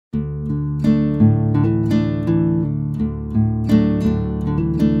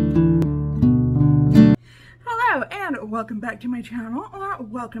welcome back to my channel, or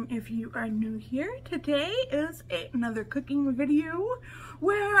welcome if you are new here. Today is another cooking video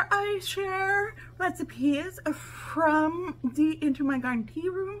where I share recipes from the Into My Garden tea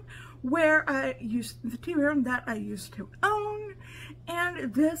room, where I use the tea room that I used to own.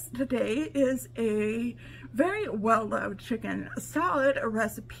 And this today is a very well-loved chicken salad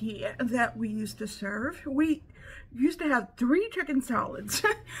recipe that we used to serve. We used to have 3 chicken salads.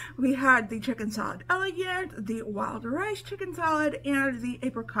 We had the chicken salad elegant, the wild rice chicken salad, and the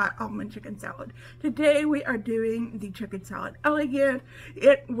apricot almond chicken salad. Today we are doing the chicken salad elegant.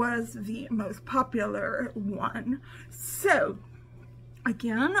 It was the most popular one. So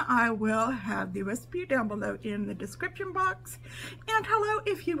again, I will have the recipe down below in the description box. And hello,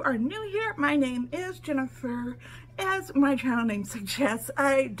 if you are new here, my name is Jennifer. As my channel name suggests,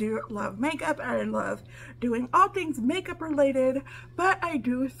 I do love makeup. I love doing all things makeup related, but I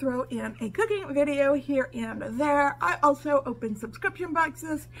do throw in a cooking video here and there. I also open subscription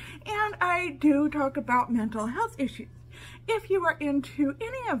boxes, and I do talk about mental health issues. If you are into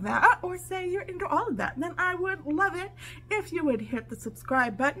any of that, or say you're into all of that, then I would love it if you would hit the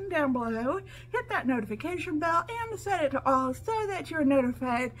subscribe button down below, hit that notification bell, and set it to all so that you're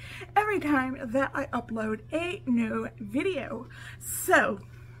notified every time that I upload a new video. So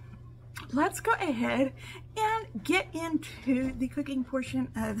let's go ahead and get into the cooking portion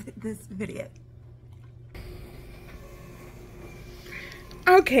of this video.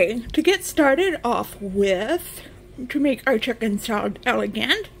 Okay, to get started off with, to make our chicken salad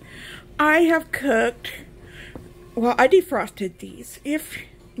elegant, I have cooked, well, I defrosted these.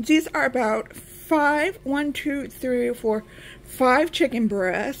 These are about 5 chicken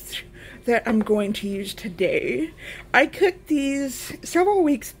breasts that I'm going to use today. I cooked these several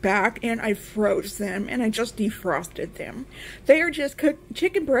weeks back and I froze them and I just defrosted them. They are just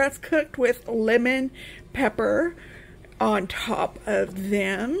chicken breasts cooked with lemon pepper on top of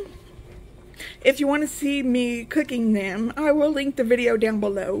them. If you want to see me cooking them, I will link the video down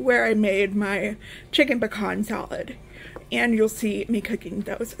below where I made my chicken pecan salad, and you'll see me cooking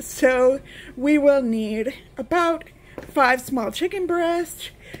those. So we will need about 5 small chicken breasts.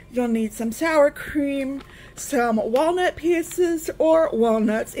 You'll need some sour cream, some walnut pieces or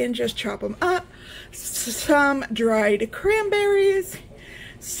walnuts and just chop them up, some dried cranberries,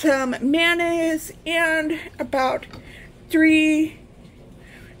 some mayonnaise, and about 3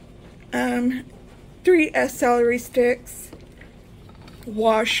 celery sticks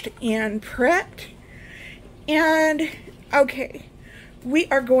washed and prepped. And okay, we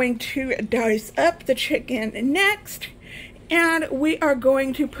are going to dice up the chicken next, and we are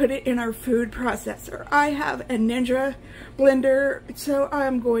going to put it in our food processor. I have a Ninja blender, so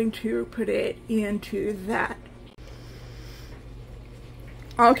I'm going to put it into that.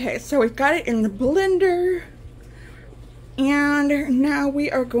 Okay, so we've got it in the blender. And now we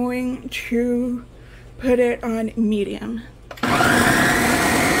are going to put it on medium.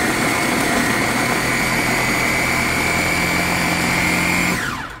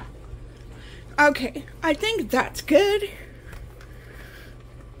 Okay, I think that's good.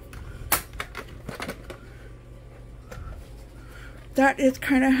 That is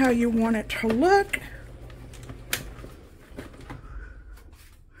kind of how you want it to look.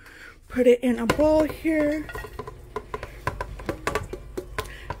 Put it in a bowl here.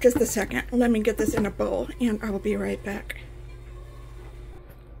 Just a second, let me get this in a bowl and I will be right back.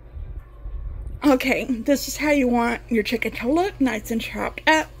 Okay, this is how you want your chicken to look, nice and chopped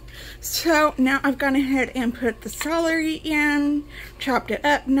up. So now I've gone ahead and put the celery in, chopped it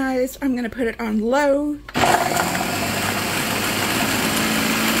up nice. I'm gonna put it on low.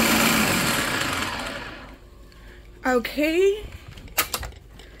 Okay.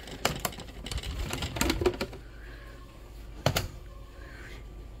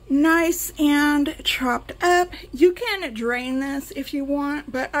 Nice and chopped up. You can drain this if you want,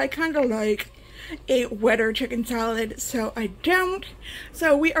 but I kind of like a wetter chicken salad, so I don't.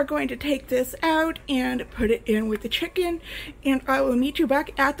 So we are going to take this out and put it in with the chicken, and I will meet you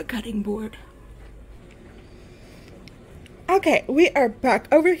back at the cutting board. Okay, we are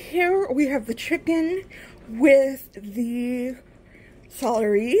back over here. We have the chicken with the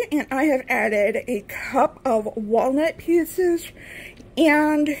celery, and I have added a cup of walnut pieces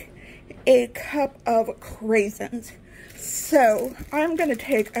and a cup of raisins. So I'm going to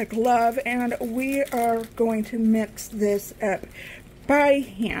take a glove and we are going to mix this up by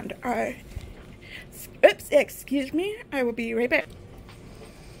hand. Oops, excuse me, I will be right back.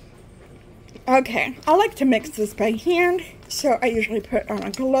 Okay, I like to mix this by hand, so I usually put on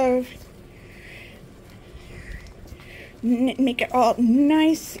a glove. make it all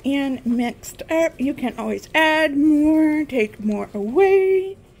nice and mixed up. You can always add more, take more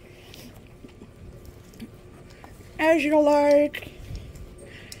away, as you like.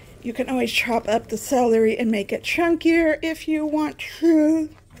 You can always chop up the celery and make it chunkier if you want to.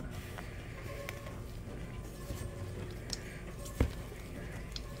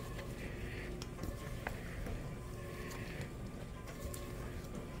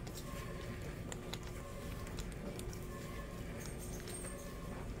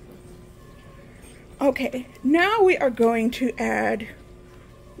 Okay, now we are going to add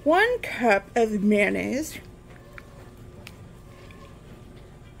 1 cup of mayonnaise,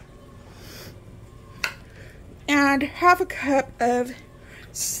 and half a cup of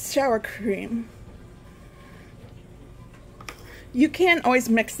sour cream. You can always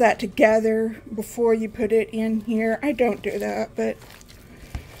mix that together before you put it in here. I don't do that, but...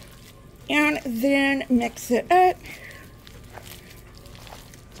 And then mix it up.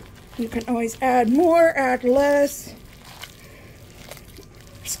 You can always add more, add less.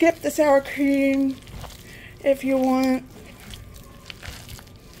 Skip the sour cream if you want.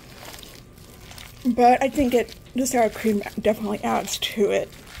 But I think the sour cream definitely adds to it.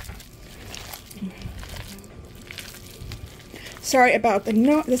 Sorry about the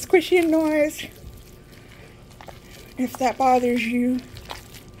squishy noise, if that bothers you.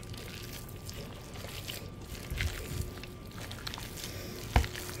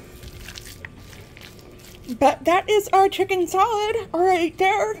 But that is our chicken salad right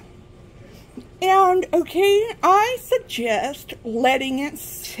there. And okay, I suggest letting it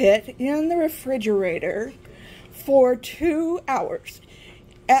sit in the refrigerator for 2 hours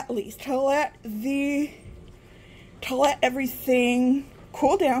at least to let everything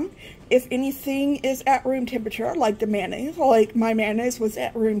cool down. If anything is at room temperature, like the mayonnaise, like my mayonnaise was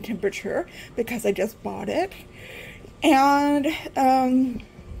at room temperature because I just bought it. And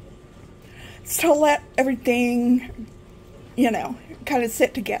to let everything, you know, kind of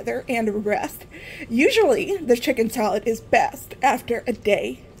sit together and rest. Usually the chicken salad is best after a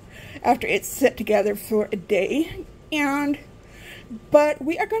day, after it's sit together for a day. But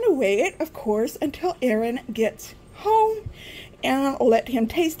we are going to wait, of course, until Aaron gets home and let him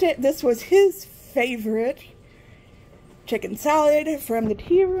taste it. This was his favorite chicken salad from the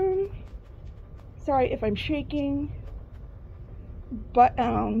Tearoom. Sorry if I'm shaking, but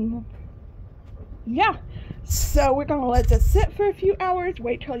yeah, so we're gonna let this sit for a few hours,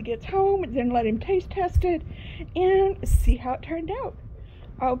 wait till he gets home, then let him taste test it and see how it turned out.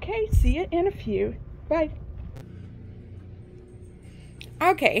 Okay, see you in a few. Bye.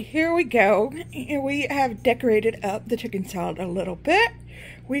 Okay, here we go. We have decorated up the chicken salad a little bit.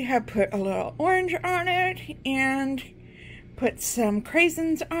 We have put a little orange on it and put some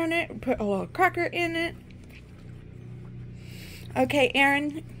craisins on it, put a little cracker in it. Okay,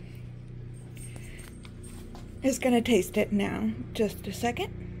 Aaron is gonna taste it now. Just a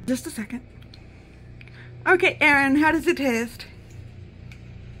second. Just a second. Okay, Aaron, how does it taste?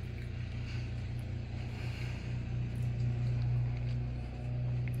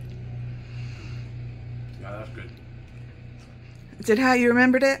 Yeah, that's good. Is it how you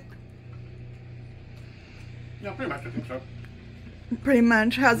remembered it? Yeah, pretty much, I think so. Pretty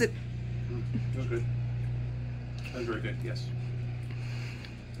much. How's it? It was good. That was very good, yes.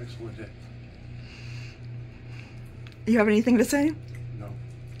 Excellent day. You have anything to say? No.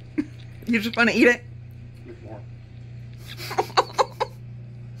 You just want to eat it? Make more.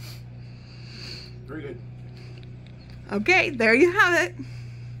 Very good. Okay, there you have it.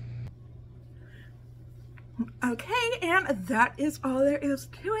 Okay, and that is all there is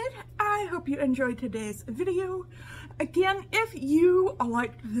to it. I hope you enjoyed today's video. Again, if you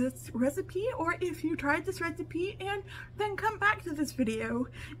liked this recipe, or if you tried this recipe and then come back to this video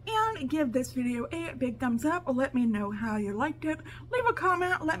and give this video a big thumbs up, or let me know how you liked it. Leave a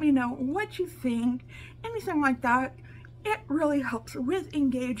comment, let me know what you think, anything like that. It really helps with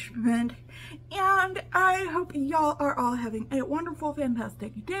engagement, and I hope y'all are all having a wonderful,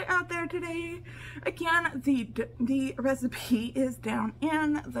 fantastic day out there today. Again, the recipe is down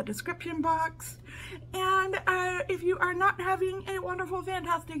in the description box, and if you are not having a wonderful,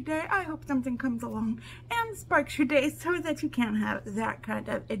 fantastic day, I hope something comes along and sparks your day so that you can have that kind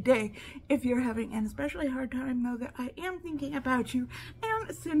of a day. If you're having an especially hard time, know that I am thinking about you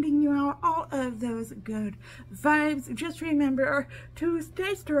and sending you out all of those good vibes. Just remember to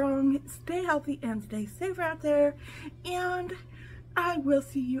stay strong, stay healthy, and stay safe out there. And I will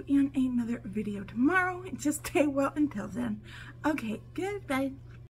see you in another video tomorrow. Just stay well until then. Okay, goodbye.